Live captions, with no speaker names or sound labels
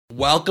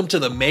Welcome to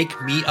the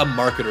Make Me a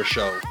Marketer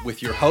show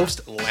with your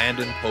host,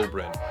 Landon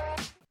Pobrin.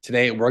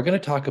 Today, we're going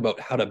to talk about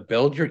how to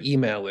build your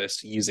email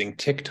list using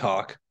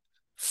TikTok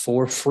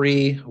for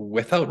free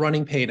without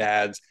running paid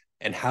ads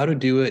and how to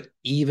do it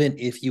even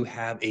if you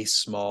have a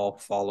small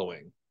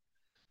following.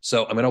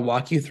 So I'm going to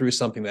walk you through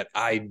something that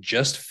I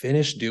just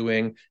finished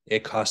doing.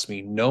 It cost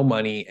me no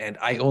money, and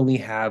I only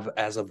have,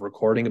 as of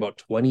recording, about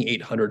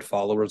 2,800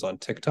 followers on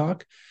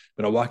TikTok.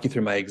 I'm going to walk you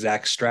through my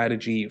exact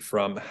strategy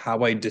from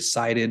how I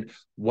decided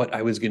what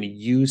I was going to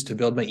use to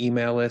build my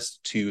email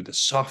list to the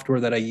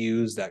software that I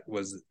use that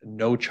was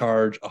no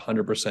charge,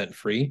 100%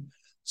 free.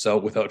 So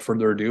without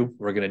further ado,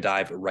 we're going to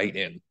dive right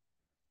in.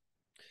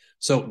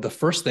 So the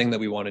first thing that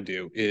we want to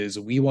do is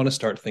we want to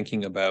start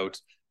thinking about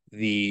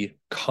the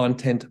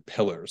content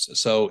pillars.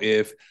 So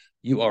if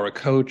you are a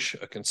coach,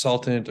 a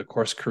consultant, a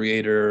course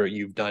creator,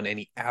 you've done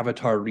any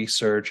avatar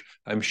research,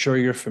 I'm sure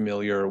you're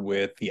familiar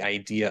with the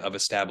idea of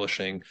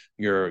establishing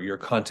your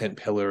content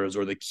pillars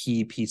or the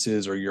key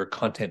pieces or your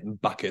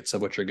content buckets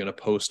of what you're going to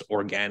post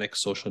organic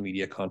social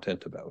media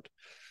content about.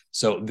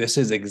 So this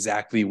is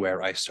exactly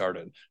where I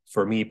started.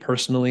 For me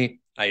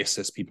personally, I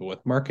assist people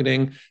with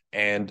marketing,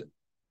 and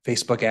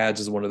Facebook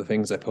ads is one of the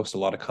things I post a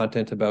lot of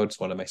content about. It's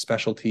one of my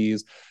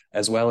specialties,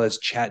 as well as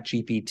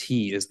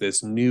ChatGPT is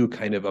this new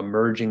kind of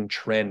emerging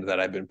trend that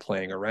I've been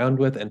playing around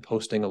with and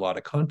posting a lot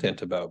of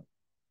content about.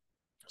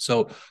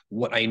 So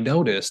what I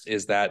noticed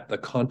is that the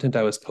content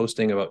I was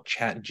posting about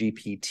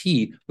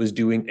ChatGPT was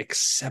doing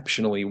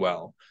exceptionally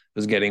well. It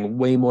was getting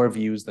way more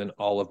views than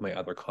all of my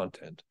other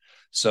content.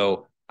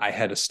 So I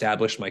had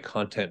established my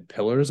content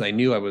pillars. I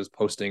knew I was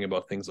posting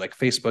about things like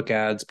Facebook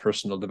ads,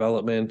 personal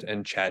development,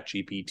 and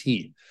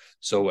ChatGPT.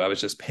 So I was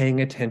just paying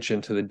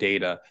attention to the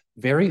data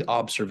very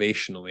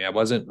observationally. I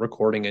wasn't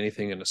recording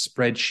anything in a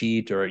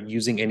spreadsheet or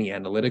using any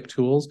analytic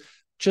tools,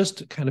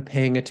 just kind of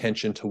paying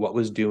attention to what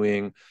was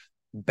doing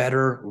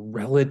better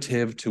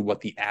relative to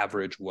what the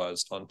average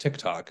was on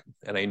TikTok.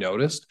 And I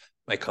noticed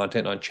my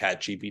content on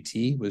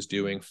ChatGPT was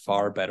doing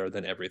far better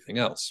than everything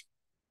else.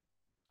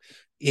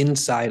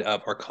 Inside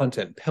of our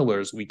content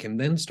pillars, we can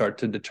then start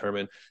to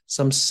determine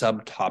some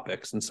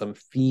subtopics and some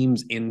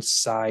themes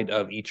inside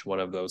of each one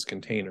of those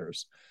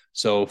containers.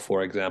 So,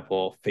 for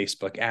example,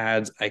 Facebook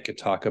ads, I could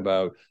talk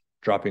about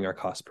dropping our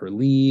cost per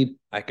lead.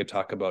 I could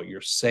talk about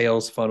your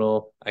sales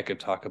funnel. I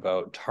could talk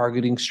about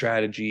targeting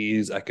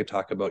strategies. I could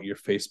talk about your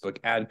Facebook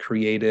ad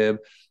creative.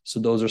 So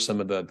those are some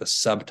of the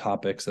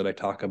subtopics that I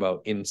talk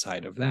about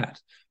inside of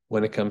that.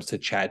 When it comes to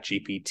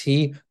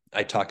ChatGPT,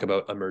 I talk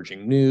about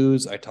emerging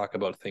news. I talk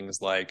about things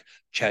like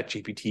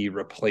ChatGPT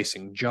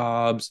replacing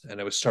jobs.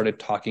 And I started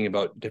talking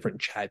about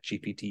different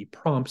ChatGPT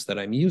prompts that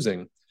I'm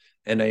using.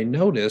 And I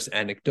noticed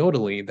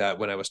anecdotally that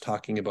when I was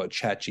talking about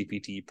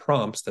ChatGPT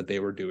prompts, that they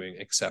were doing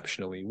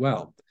exceptionally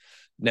well.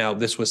 Now,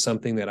 this was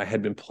something that I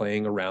had been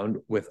playing around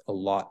with a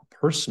lot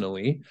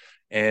personally.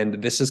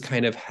 And this is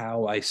kind of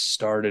how I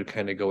started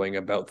kind of going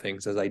about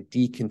things as I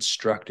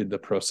deconstructed the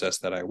process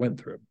that I went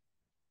through.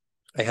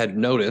 I had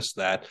noticed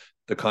that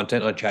the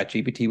content on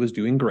ChatGPT was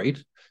doing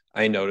great.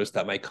 I noticed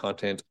that my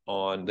content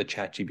on the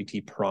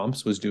ChatGPT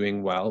prompts was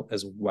doing well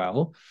as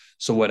well.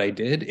 So what I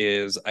did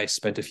is I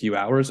spent a few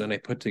hours and I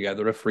put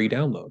together a free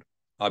download.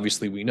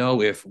 Obviously, we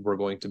know if we're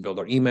going to build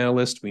our email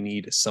list, we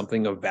need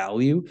something of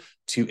value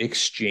to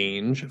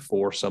exchange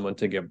for someone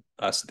to give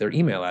us their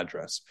email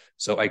address.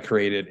 So I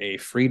created a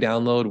free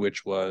download,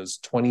 which was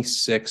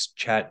 26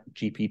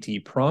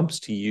 ChatGPT prompts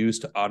to use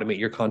to automate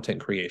your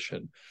content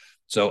creation.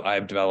 So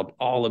I've developed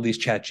all of these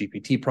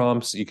ChatGPT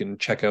prompts. You can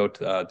check out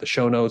the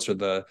show notes or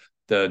the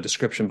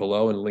description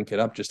below and link it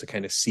up just to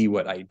kind of see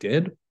what I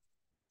did.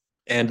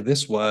 And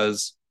this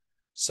was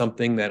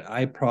something that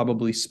I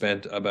probably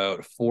spent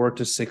about 4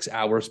 to 6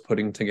 hours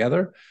putting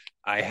together.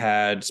 I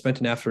had spent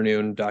an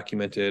afternoon,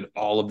 documented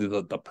all of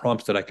the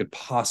prompts that I could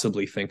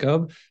possibly think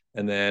of.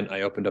 And then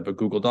I opened up a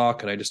Google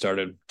Doc and I just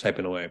started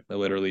typing away. I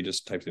literally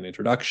just typed in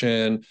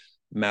introduction,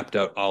 mapped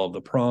out all of the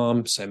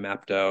prompts. I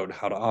mapped out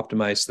how to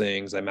optimize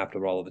things. I mapped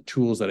out all of the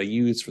tools that I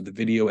use for the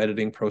video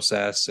editing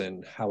process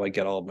and how I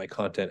get all of my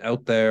content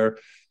out there.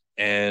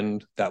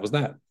 And that was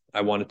that. I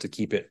wanted to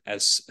keep it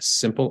as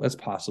simple as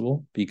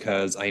possible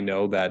because I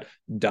know that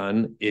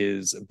done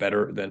is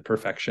better than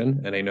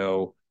perfection. And I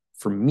know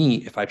for me,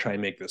 if I try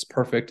and make this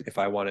perfect, if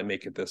I want to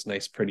make it this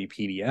nice, pretty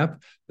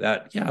PDF,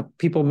 that, yeah,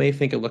 people may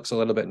think it looks a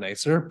little bit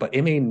nicer, but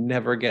it may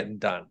never get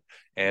done.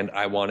 And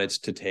I wanted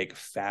to take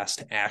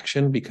fast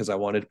action because I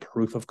wanted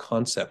proof of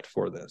concept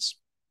for this.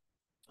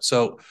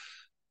 So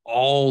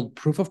all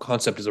proof of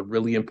concept is a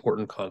really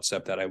important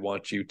concept that I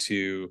want you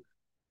to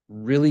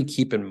really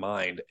keep in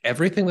mind.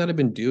 Everything that I've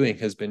been doing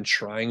has been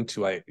trying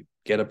to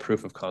get a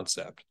proof of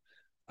concept.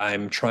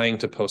 I'm trying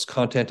to post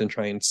content and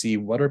try and see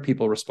what are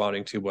people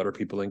responding to, what are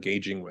people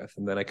engaging with.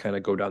 And then I kind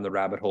of go down the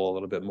rabbit hole a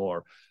little bit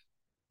more.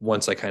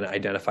 Once I kind of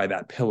identify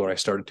that pillar, I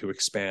started to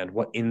expand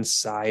what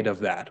inside of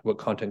that, what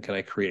content can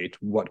I create?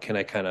 What can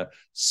I kind of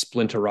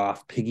splinter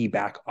off,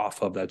 piggyback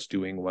off of that's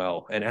doing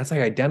well? And as I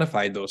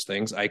identified those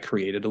things, I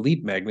created a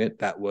lead magnet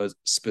that was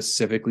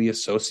specifically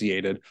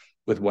associated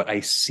with what I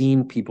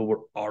seen people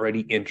were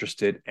already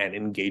interested and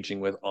engaging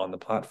with on the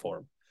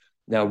platform.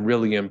 Now,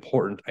 really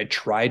important, I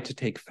tried to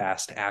take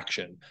fast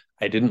action.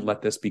 I didn't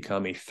let this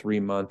become a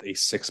 3-month, a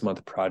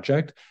 6-month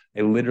project.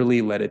 I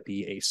literally let it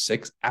be a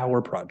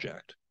 6-hour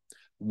project.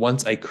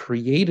 Once I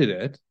created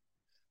it,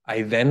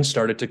 I then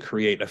started to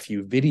create a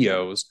few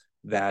videos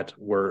that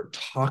were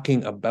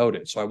talking about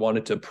it. So I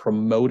wanted to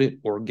promote it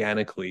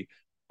organically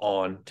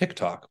on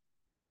TikTok.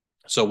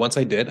 So once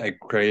I did, I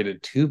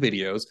created 2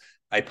 videos.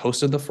 I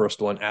posted the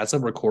first one as a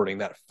recording.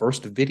 That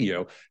first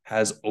video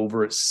has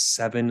over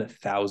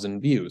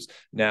 7,000 views.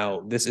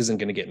 Now, this isn't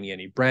going to get me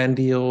any brand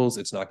deals.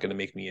 It's not going to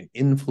make me an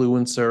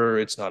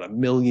influencer. It's not 1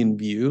 million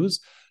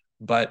views.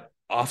 But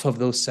off of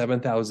those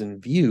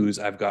 7,000 views,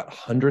 I've got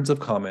hundreds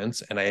of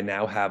comments. And I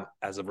now have,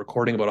 as of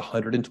recording, about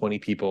 120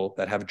 people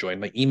that have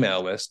joined my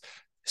email list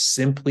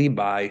simply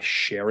by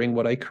sharing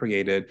what I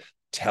created,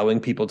 telling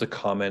people to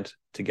comment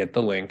to get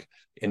the link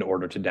in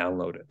order to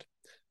download it.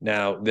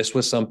 Now, this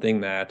was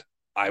something that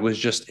I was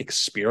just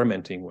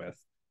experimenting with,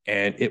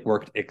 and it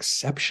worked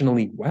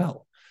exceptionally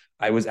well.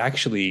 I was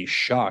actually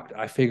shocked.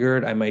 I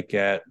figured I might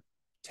get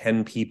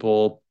 10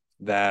 people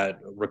that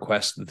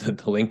request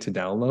the link to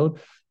download.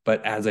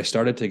 But as I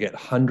started to get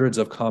hundreds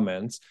of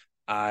comments,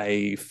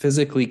 I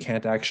physically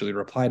can't actually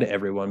reply to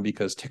everyone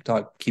because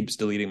TikTok keeps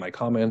deleting my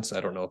comments.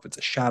 I don't know if it's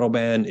a shadow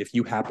ban. If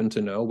you happen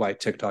to know why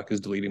TikTok is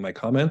deleting my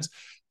comments,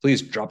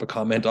 please drop a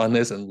comment on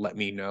this and let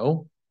me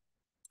know.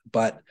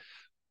 But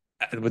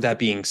with that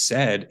being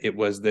said, it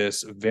was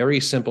this very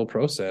simple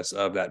process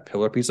of that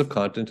pillar piece of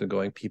content and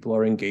going, people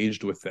are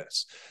engaged with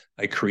this.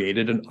 I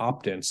created an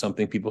opt-in,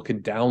 something people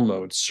could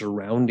download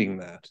surrounding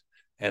that.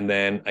 And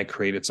then I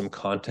created some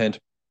content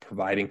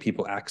providing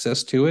people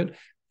access to it.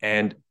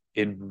 And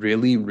it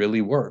really,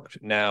 really worked.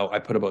 Now, I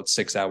put about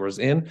 6 hours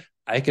in.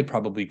 I could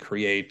probably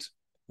create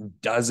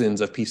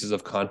dozens of pieces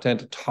of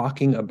content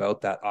talking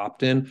about that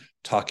opt-in,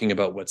 talking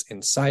about what's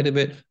inside of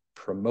it,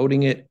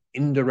 promoting it,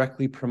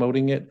 indirectly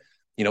promoting it.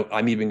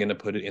 I'm even going to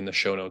put it in the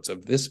show notes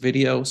of this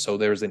video. So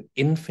there's an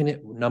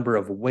infinite number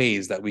of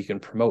ways that we can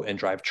promote and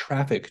drive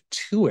traffic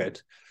to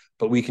it,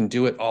 but we can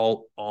do it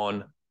all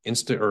on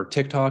Insta or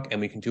TikTok,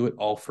 and we can do it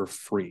all for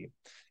free.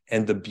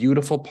 And the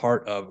beautiful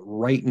part of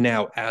right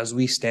now, as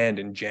we stand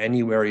in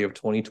January of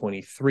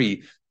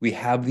 2023, we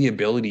have the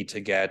ability to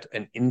get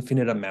an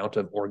infinite amount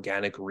of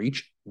organic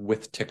reach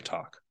with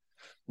TikTok.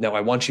 Now,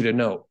 I want you to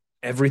know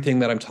everything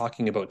that I'm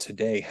talking about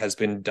today has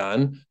been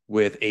done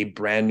with a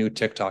brand new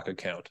TikTok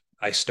account.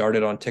 I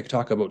started on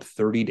TikTok about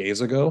 30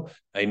 days ago.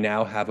 I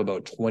now have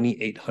about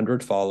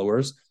 2,800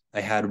 followers.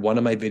 I had one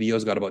of my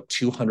videos got about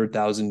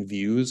 200,000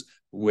 views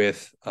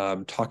with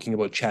talking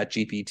about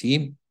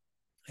ChatGPT.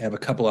 I have a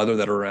couple other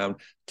that are around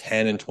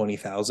 10 and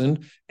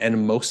 20,000,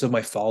 and most of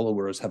my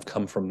followers have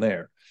come from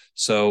there.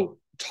 So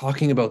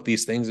talking about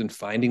these things and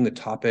finding the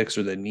topics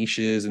or the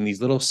niches and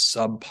these little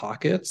sub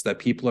pockets that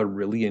people are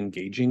really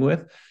engaging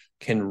with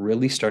can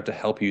really start to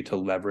help you to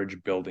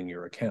leverage building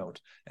your account.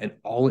 And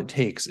all it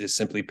takes is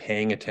simply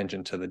paying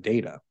attention to the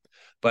data.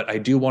 But I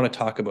do want to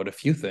talk about a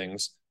few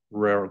things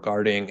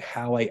regarding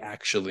how I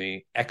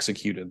actually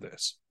executed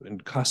this.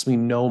 It cost me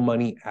no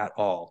money at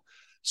all.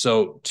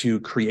 So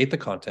to create the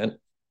content,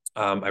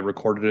 I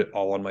recorded it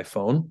all on my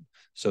phone.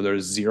 So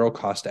there's zero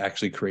cost to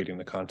actually creating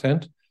the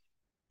content.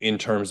 In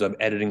terms of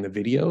editing the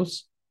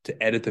videos,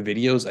 to edit the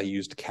videos, I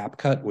used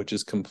CapCut, which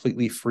is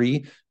completely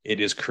free. It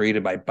is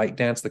created by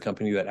ByteDance, the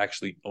company that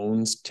actually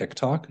owns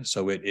TikTok.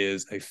 So it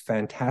is a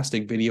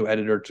fantastic video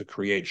editor to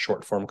create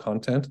short form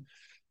content.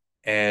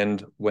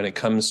 And when it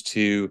comes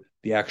to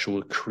the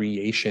actual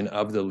creation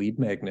of the lead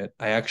magnet,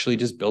 I actually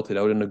just built it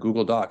out in a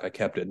Google Doc. I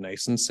kept it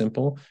nice and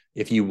simple.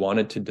 If you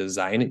wanted to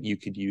design it, you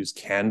could use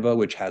Canva,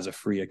 which has a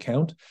free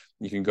account.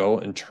 You can go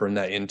and turn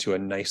that into a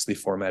nicely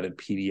formatted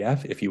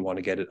PDF if you want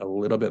to get it a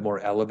little bit more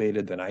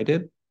elevated than I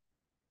did.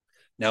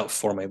 Now,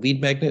 for my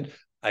lead magnet,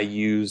 I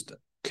used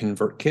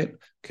ConvertKit.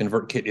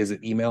 ConvertKit is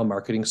an email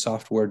marketing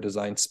software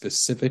designed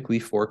specifically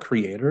for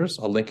creators.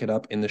 I'll link it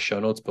up in the show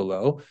notes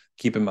below.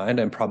 Keep in mind,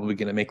 I'm probably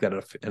going to make that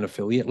an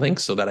affiliate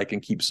link so that I can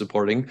keep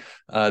supporting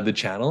the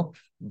channel.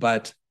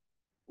 But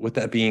with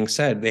that being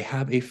said, they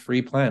have a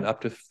free plan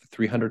up to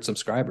 300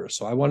 subscribers.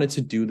 So I wanted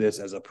to do this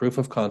as a proof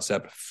of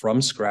concept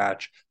from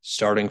scratch,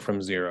 starting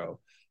from zero.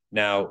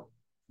 Now,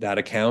 that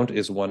account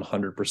is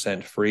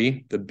 100%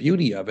 free. The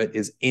beauty of it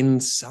is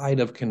inside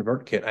of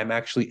ConvertKit, I'm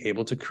actually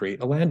able to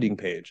create a landing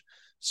page.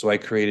 So I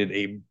created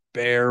a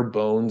bare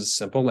bones,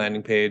 simple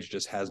landing page,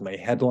 just has my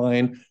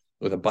headline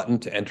with a button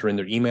to enter in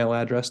their email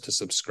address to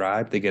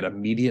subscribe. They get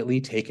immediately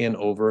taken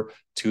over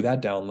to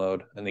that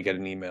download, and they get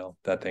an email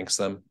that thanks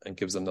them and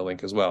gives them the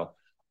link as well.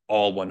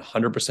 All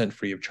 100%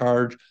 free of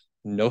charge,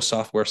 no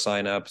software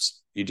signups.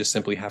 You just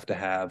simply have to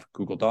have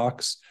Google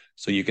Docs.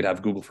 So you could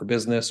have Google for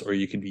Business, or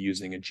you could be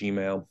using a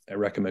Gmail. I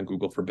recommend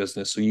Google for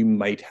Business. So you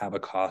might have a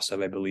cost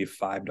of, I believe,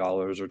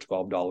 $5 or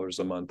 $12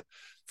 a month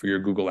for your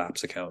Google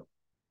Apps account.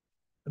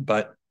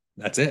 But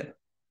that's it.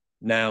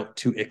 Now,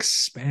 to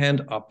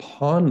expand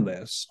upon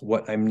this,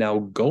 what I'm now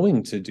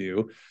going to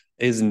do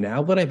is,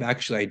 now that I've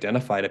actually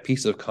identified a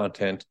piece of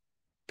content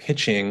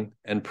pitching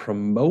and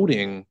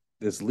promoting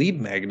this lead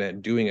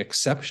magnet, doing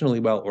exceptionally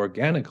well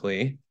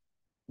organically,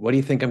 what do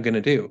you think I'm going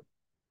to do?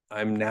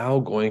 I'm now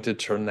going to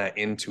turn that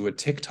into a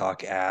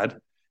TikTok ad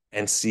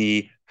and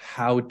see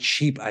how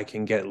cheap I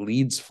can get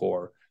leads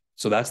for.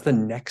 So that's the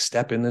next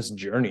step in this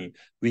journey.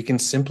 We can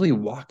simply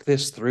walk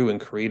this through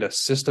and create a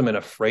system and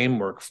a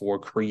framework for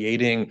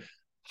creating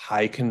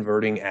high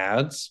converting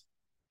ads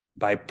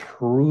by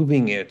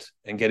proving it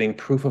and getting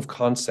proof of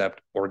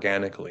concept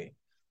organically.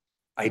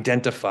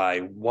 Identify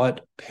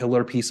what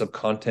pillar piece of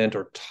content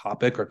or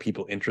topic are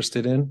people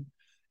interested in.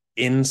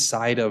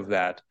 Inside of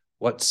that,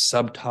 what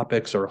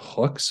subtopics or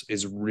hooks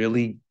is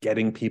really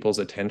getting people's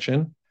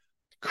attention.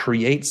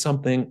 Create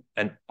something,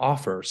 an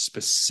offer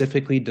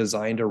specifically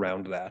designed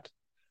around that.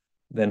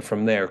 Then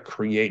from there,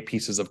 create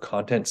pieces of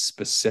content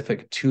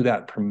specific to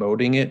that,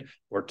 promoting it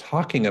or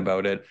talking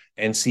about it,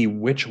 and see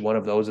which one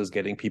of those is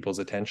getting people's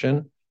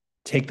attention.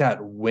 Take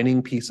that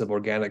winning piece of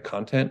organic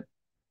content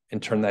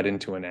and turn that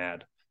into an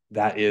ad.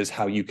 That is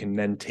how you can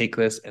then take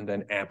this and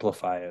then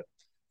amplify it.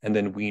 And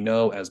then we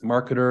know as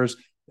marketers,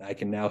 I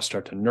can now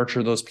start to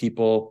nurture those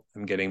people.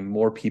 I'm getting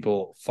more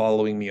people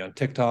following me on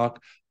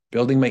TikTok,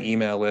 building my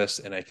email list,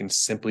 and I can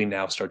simply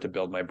now start to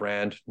build my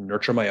brand,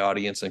 nurture my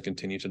audience, and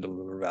continue to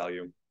deliver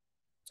value.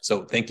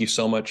 So thank you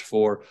so much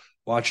for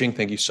watching.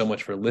 Thank you so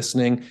much for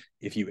listening.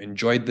 If you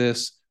enjoyed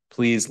this,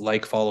 please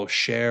like, follow,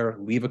 share,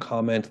 leave a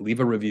comment, leave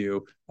a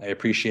review. I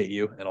appreciate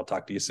you, and I'll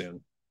talk to you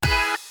soon.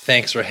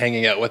 Thanks for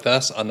hanging out with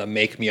us on the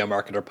Make Me a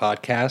Marketer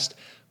podcast.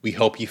 We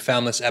hope you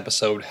found this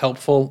episode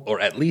helpful or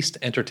at least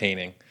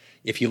entertaining.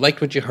 If you liked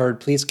what you heard,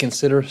 please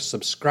consider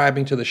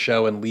subscribing to the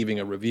show and leaving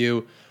a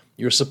review.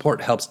 Your support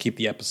helps keep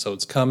the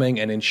episodes coming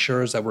and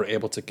ensures that we're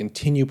able to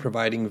continue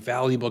providing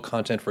valuable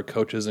content for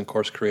coaches and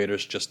course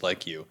creators just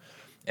like you.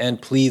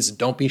 And please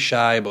don't be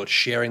shy about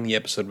sharing the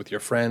episode with your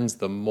friends.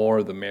 The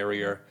more, the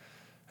merrier.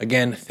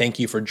 Again, thank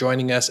you for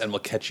joining us, and we'll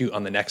catch you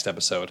on the next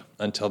episode.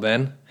 Until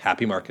then,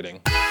 happy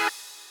marketing.